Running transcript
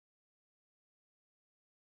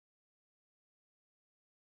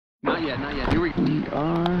Not yet, not yet. Here we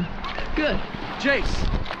are. Good.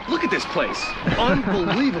 Jace, look at this place.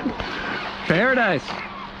 Unbelievable. Paradise.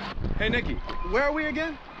 Hey, Nikki, where are we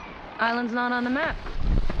again? Island's not on the map.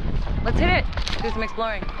 Let's hit it. Do some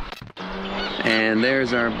exploring. And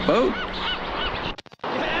there's our boat.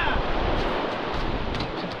 Yeah!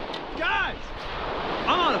 Guys!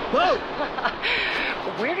 I'm on a boat!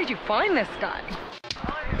 Where did you find this guy?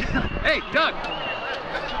 Hey, Doug!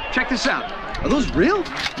 Check this out. Are those real?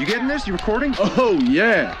 You getting this? You recording? Oh,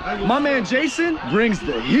 yeah. My man Jason brings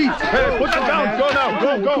the heat. Hey, put that down. Go now.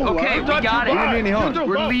 Go. Okay, we got it.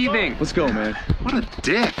 We're leaving. Let's go, man. What a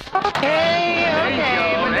dick. Okay,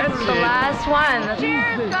 but this is the last one.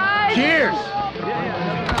 Cheers, guys! Cheers!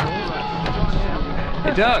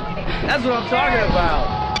 Hey, Doug, that's what I'm talking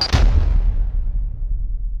about.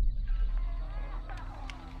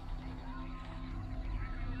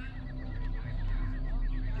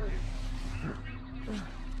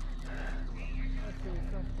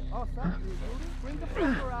 Bring the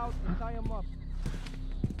fucker out and tie him up.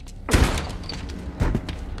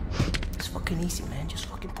 It's fucking easy, man. Just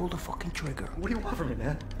fucking pull the fucking trigger. What do you want from me,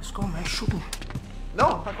 man? Let's go, man. Shoot me.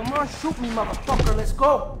 No, come on, shoot me, motherfucker. Let's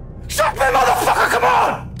go. Shoot me, motherfucker! Come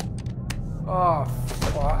on! Oh,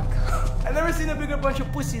 fuck. I've never seen a bigger bunch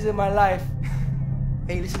of pussies in my life.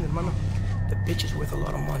 Hey, listen, hermano. The bitch is worth a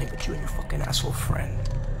lot of money, but you and your fucking asshole friend,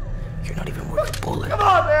 you're not even worth a bullet. Come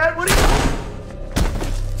on, man. What are you...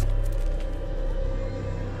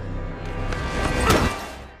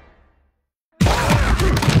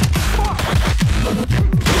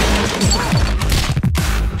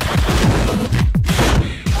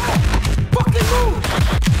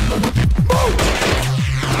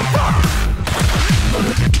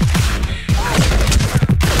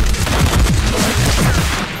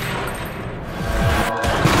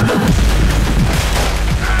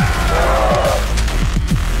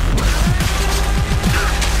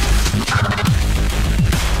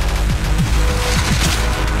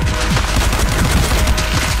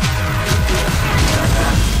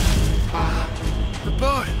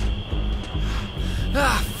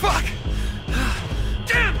 Ah,